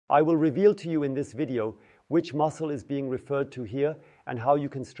I will reveal to you in this video which muscle is being referred to here and how you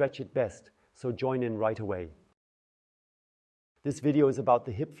can stretch it best, so join in right away. This video is about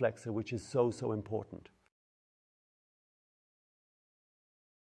the hip flexor, which is so important.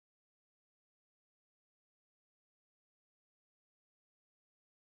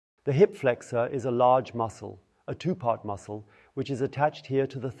 The hip flexor is a large muscle, a two-part muscle, which is attached here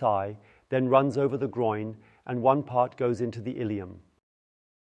to the thigh, then runs over the groin, and one part goes into the ilium.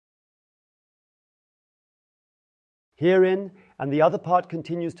 Herein, and the other part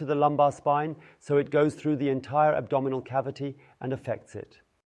continues to the lumbar spine, so it goes through the entire abdominal cavity and affects it.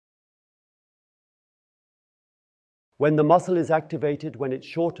 When the muscle is activated, when it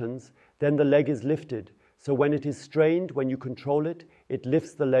shortens, then the leg is lifted. So when it is strained, when you control it, it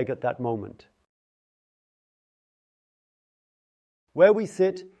lifts the leg at that moment. Where we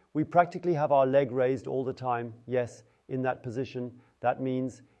sit, we practically have our leg raised all the time. Yes, in that position, that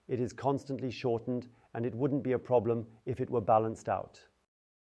means it is constantly shortened, and it wouldn't be a problem if it were balanced out.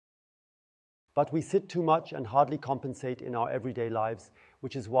 But we sit too much and hardly compensate in our everyday lives,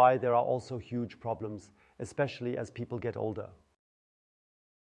 which is why there are also huge problems, especially as people get older.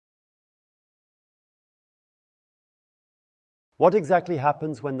 What exactly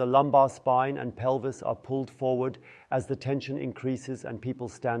happens when the lumbar spine and pelvis are pulled forward as the tension increases and people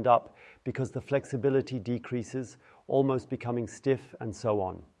stand up because the flexibility decreases, almost becoming stiff and so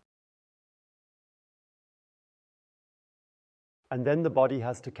on? And then the body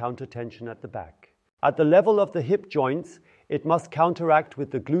has to counter tension at the back. At the level of the hip joints, it must counteract with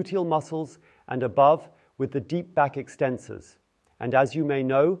the gluteal muscles and above with the deep back extensors. And as you may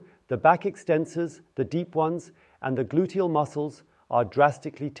know, the back extensors, the deep ones, and the gluteal muscles are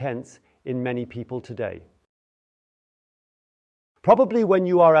drastically tense in many people today. Probably when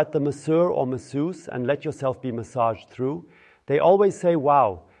you are at the masseur or masseuse and let yourself be massaged through, they always say,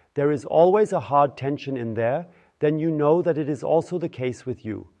 wow, there is always a hard tension in there, then you know that it is also the case with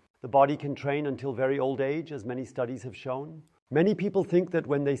you. The body can train until very old age, as many studies have shown. Many people think that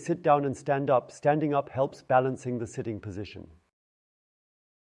when they sit down and stand up, standing up helps balancing the sitting position.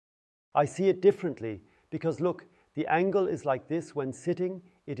 I see it differently because look, the angle is like this when sitting,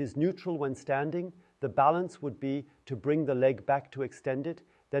 it is neutral when standing. The balance would be to bring the leg back to extend it,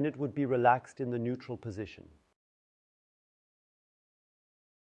 then it would be relaxed in the neutral position.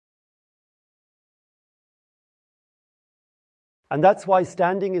 And that's why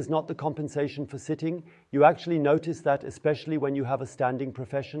standing is not the compensation for sitting. You actually notice that especially when you have a standing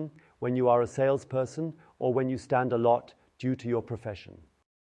profession, when you are a salesperson, or when you stand a lot due to your profession.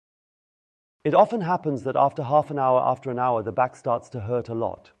 It often happens that after half an hour, after an hour, the back starts to hurt a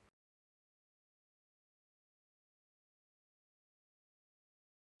lot.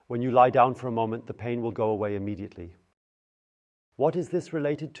 When you lie down for a moment, the pain will go away immediately. What is this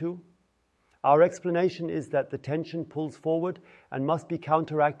related to? Our explanation is that the tension pulls forward and must be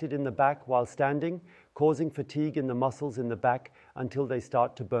counteracted in the back while standing, causing fatigue in the muscles in the back until they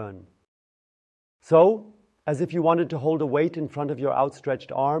start to burn. So, as if you wanted to hold a weight in front of your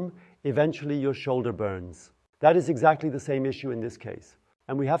outstretched arm, eventually your shoulder burns. That is exactly the same issue in this case.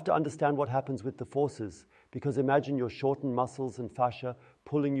 And we have to understand what happens with the forces, because imagine your shortened muscles and fascia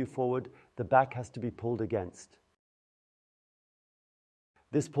pulling you forward, the back has to be pulled against.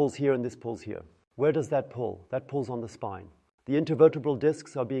 This pulls here and this pulls here. Where does that pull? That pulls on the spine. The intervertebral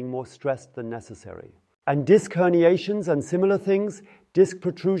discs are being more stressed than necessary. And disc herniations and similar things, disc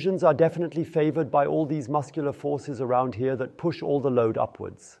protrusions are definitely favored by all these muscular forces around here that push all the load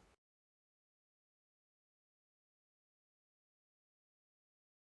upwards.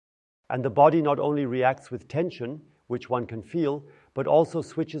 And the body not only reacts with tension, which one can feel, but also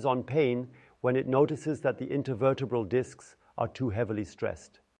switches on pain when it notices that the intervertebral discs are too heavily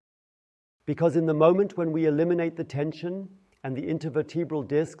stressed. Because in the moment when we eliminate the tension and the intervertebral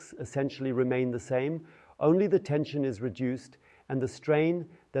discs essentially remain the same, only the tension is reduced and the strain,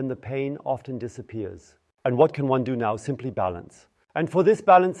 then the pain often disappears. And what can one do now? Simply balance. And for this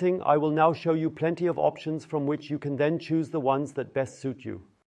balancing, I will now show you plenty of options from which you can then choose the ones that best suit you.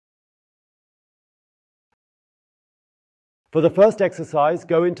 For the first exercise,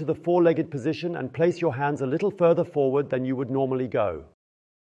 go into the four-legged position and place your hands a little further forward than you would normally go.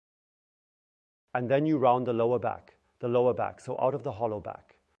 And then you round the lower back, so out of the hollow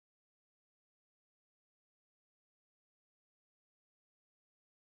back.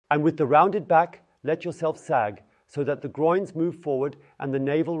 And with the rounded back, let yourself sag so that the groins move forward and the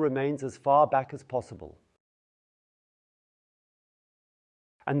navel remains as far back as possible.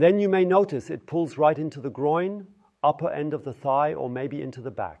 And then you may notice it pulls right into the groin, upper end of the thigh, or maybe into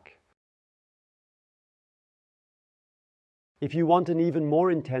the back. If you want an even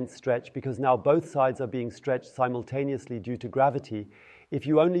more intense stretch, because now both sides are being stretched simultaneously due to gravity, if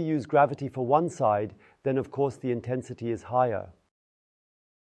you only use gravity for one side, then of course the intensity is higher.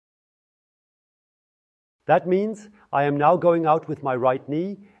 That means I am now going out with my right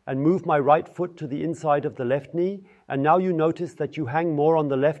knee and move my right foot to the inside of the left knee, and now you notice that you hang more on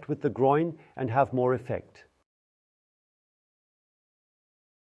the left with the groin and have more effect.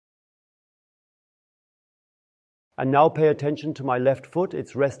 And now pay attention to my left foot.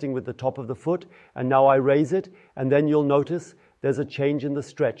 It's resting with the top of the foot, and now I raise it, and then you'll notice there's a change in the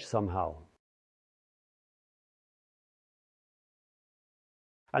stretch somehow.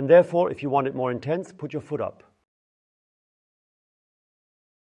 And therefore, if you want it more intense, put your foot up.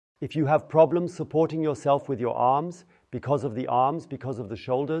 If you have problems supporting yourself with your arms, because of the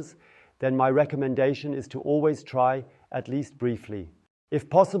shoulders, then my recommendation is to always try, at least briefly. If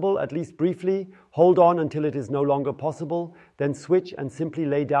possible, at least briefly, hold on until it is no longer possible, then switch and simply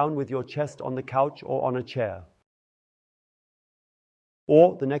lay down with your chest on the couch or on a chair.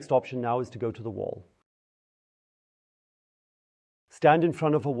 Or the next option now is to go to the wall. Stand in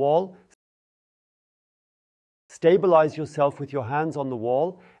front of a wall, stabilize yourself with your hands on the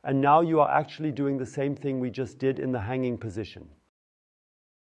wall, and now you are actually doing the same thing we just did in the hanging position.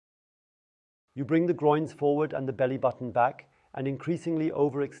 You bring the groins forward and the belly button back, and increasingly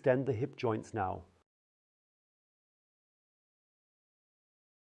overextend the hip joints now.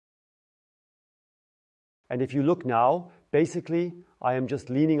 And if you look now, basically, I am just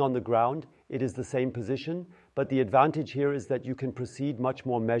leaning on the ground. It is the same position, but the advantage here is that you can proceed much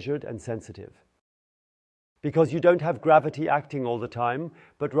more measured and sensitive. Because you don't have gravity acting all the time,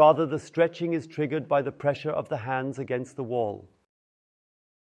 but rather the stretching is triggered by the pressure of the hands against the wall.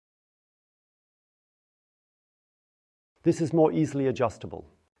 This is more easily adjustable.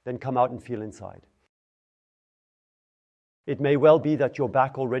 Then come out and feel inside. It may well be that your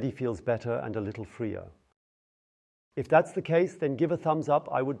back already feels better and a little freer. If that's the case, then give a thumbs up,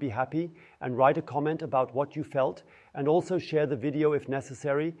 I would be happy, and write a comment about what you felt, and also share the video if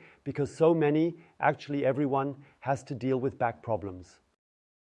necessary, because so many, actually everyone, has to deal with back problems.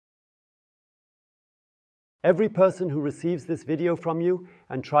 Every person who receives this video from you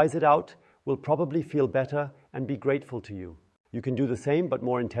and tries it out will probably feel better and be grateful to you. You can do the same, but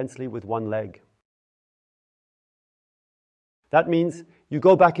more intensely with one leg. That means you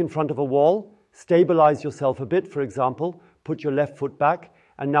go back in front of a wall, stabilize yourself a bit, for example, put your left foot back,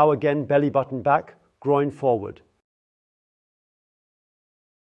 and now again belly button back, groin forward.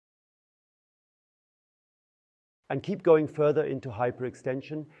 And keep going further into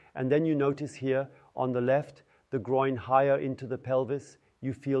hyperextension, and then you notice here on the left, the groin higher into the pelvis,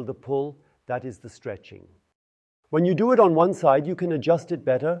 you feel the pull, that is the stretching. When you do it on one side, you can adjust it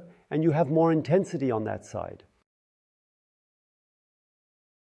better, and you have more intensity on that side.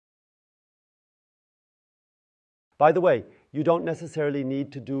 By the way, you don't necessarily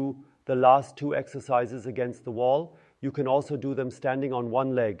need to do the last two exercises against the wall. You can also do them standing on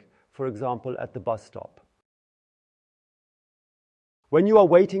one leg, for example, at the bus stop. When you are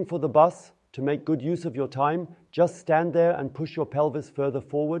waiting for the bus, to make good use of your time, just stand there and push your pelvis further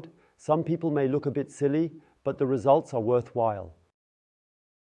forward. Some people may look a bit silly, but the results are worthwhile.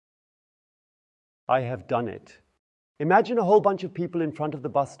 I have done it. Imagine a whole bunch of people in front of the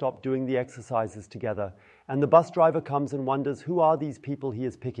bus stop doing the exercises together, and the bus driver comes and wonders who are these people he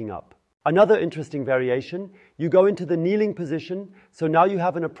is picking up. Another interesting variation, you go into the kneeling position, so now you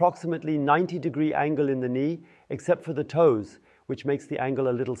have an approximately 90-degree angle in the knee, except for the toes, which makes the angle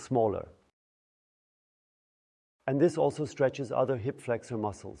a little smaller. And this also stretches other hip flexor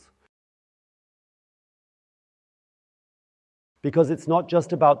muscles. Because it's not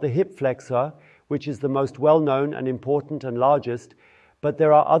just about the hip flexor, which is the most well-known and important and largest, but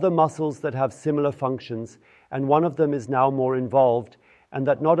there are other muscles that have similar functions, and one of them is now more involved, and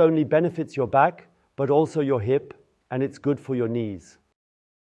that not only benefits your back, but also your hip, and it's good for your knees.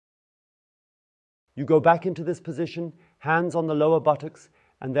 You go back into this position, hands on the lower buttocks,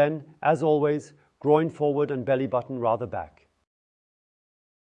 and then, as always, groin forward and belly button rather back.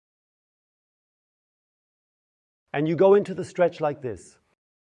 And you go into the stretch like this.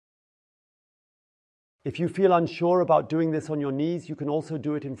 If you feel unsure about doing this on your knees, you can also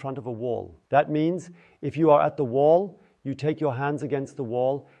do it in front of a wall. That means if you are at the wall, you take your hands against the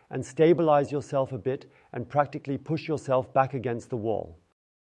wall and stabilize yourself a bit and practically push yourself back against the wall.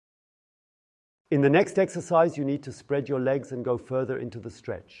 In the next exercise, you need to spread your legs and go further into the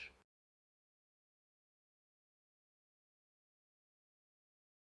stretch.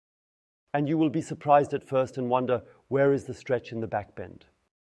 And you will be surprised at first and wonder, where is the stretch in the back bend?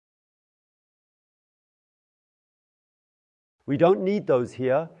 We don't need those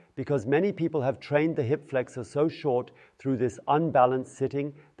here because many people have trained the hip flexor so short through this unbalanced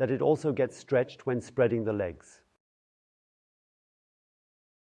sitting that it also gets stretched when spreading the legs.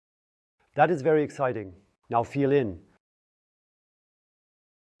 That is very exciting. Now feel in.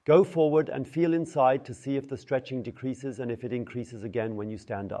 Go forward and feel inside to see if the stretching decreases and if it increases again when you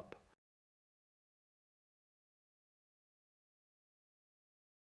stand up.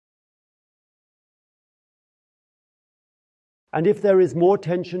 And if there is more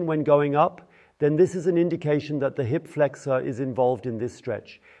tension when going up, then this is an indication that the hip flexor is involved in this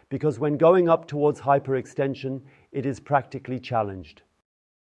stretch, because when going up towards hyperextension, it is practically challenged.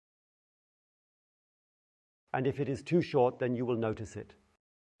 And if it is too short, then you will notice it.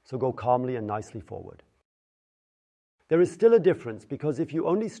 So go calmly and nicely forward. There is still a difference, because if you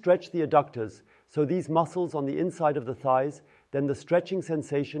only stretch the adductors, so these muscles on the inside of the thighs, then the stretching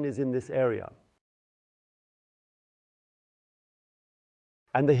sensation is in this area.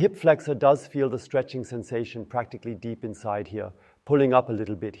 And the hip flexor does feel the stretching sensation practically deep inside here, pulling up a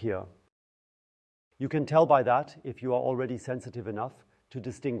little bit here. You can tell by that, if you are already sensitive enough, to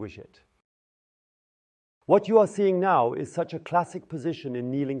distinguish it. What you are seeing now is such a classic position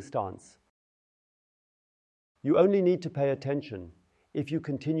in kneeling stance. You only need to pay attention if you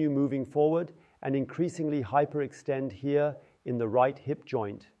continue moving forward and increasingly hyperextend here in the right hip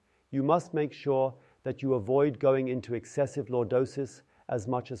joint. You must make sure that you avoid going into excessive lordosis as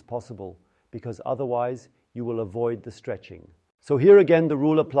much as possible, because otherwise you will avoid the stretching. So here again the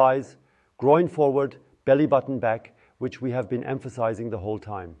rule applies: groin forward, belly button back, which we have been emphasizing the whole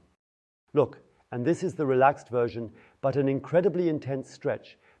time. Look, and this is the relaxed version, but an incredibly intense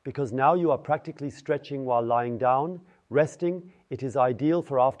stretch, because now you are practically stretching while lying down, resting. It is ideal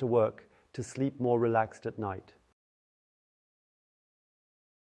for after work to sleep more relaxed at night.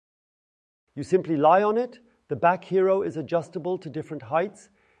 You simply lie on it. The back hero is adjustable to different heights,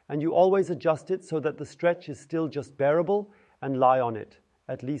 and you always adjust it so that the stretch is still just bearable, and lie on it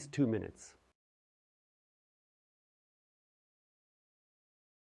at least 2 minutes.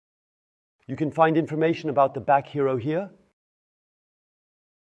 You can find information about the back hero here.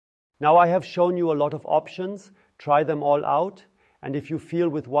 Now I have shown you a lot of options. Try them all out, and if you feel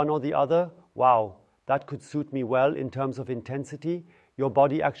with one or the other, wow, that could suit me well in terms of intensity, your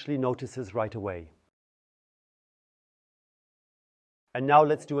body actually notices right away. And now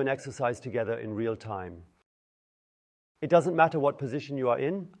let's do an exercise together in real time. It doesn't matter what position you are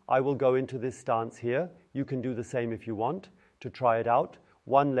in. I will go into this stance here. You can do the same if you want to try it out.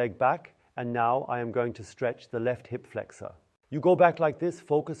 One leg back, and now I am going to stretch the left hip flexor. You go back like this,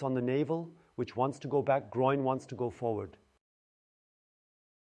 focus on the navel, which wants to go back, groin wants to go forward.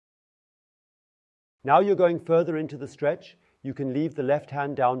 Now you're going further into the stretch. You can leave the left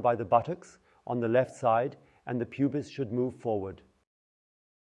hand down by the buttocks on the left side, and the pubis should move forward.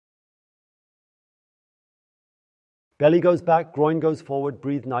 Belly goes back, groin goes forward,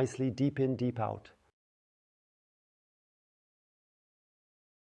 breathe nicely, deep in, deep out.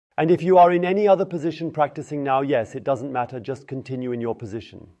 And if you are in any other position practicing now, yes, it doesn't matter, just continue in your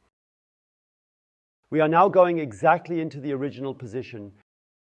position. We are now going exactly into the original position.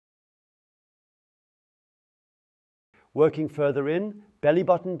 Working further in, belly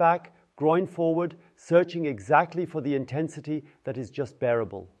button back, groin forward, searching exactly for the intensity that is just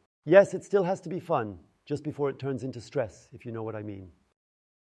bearable. Yes, it still has to be fun, just before it turns into stress, if you know what I mean.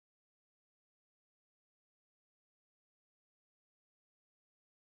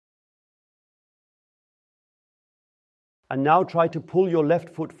 And now try to pull your left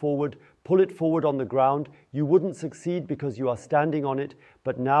foot forward, pull it forward on the ground. You wouldn't succeed because you are standing on it,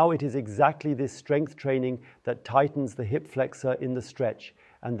 but now it is exactly this strength training that tightens the hip flexor in the stretch,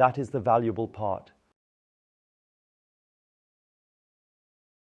 and that is the valuable part.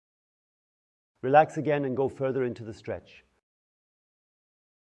 Relax again and go further into the stretch.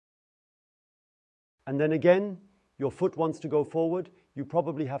 And then again, your foot wants to go forward. You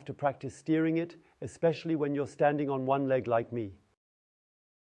probably have to practice steering it, especially when you're standing on one leg like me.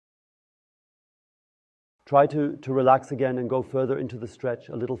 Try to relax again and go further into the stretch,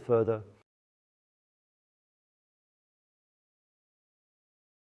 a little further.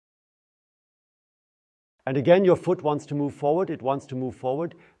 And again, your foot wants to move forward, it wants to move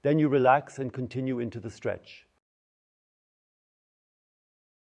forward. Then you relax and continue into the stretch.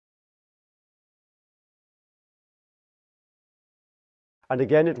 And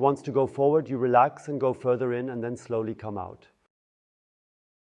again, it wants to go forward. You relax and go further in and then slowly come out.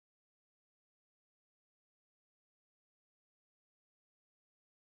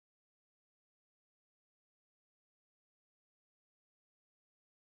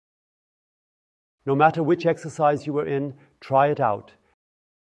 No matter which exercise you are in, Try it out.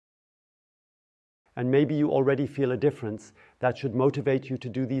 And maybe you already feel a difference that should motivate you to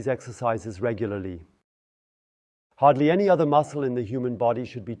do these exercises regularly. Hardly any other muscle in the human body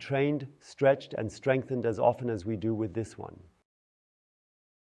should be trained, stretched, and strengthened as often as we do with this one.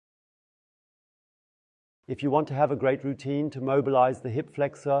 If you want to have a great routine to mobilize the hip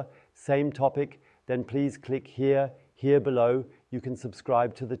flexor, same topic, then please click here below. You can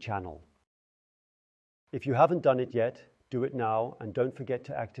subscribe to the channel. If you haven't done it yet, do it now, and don't forget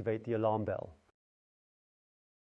to activate the alarm bell.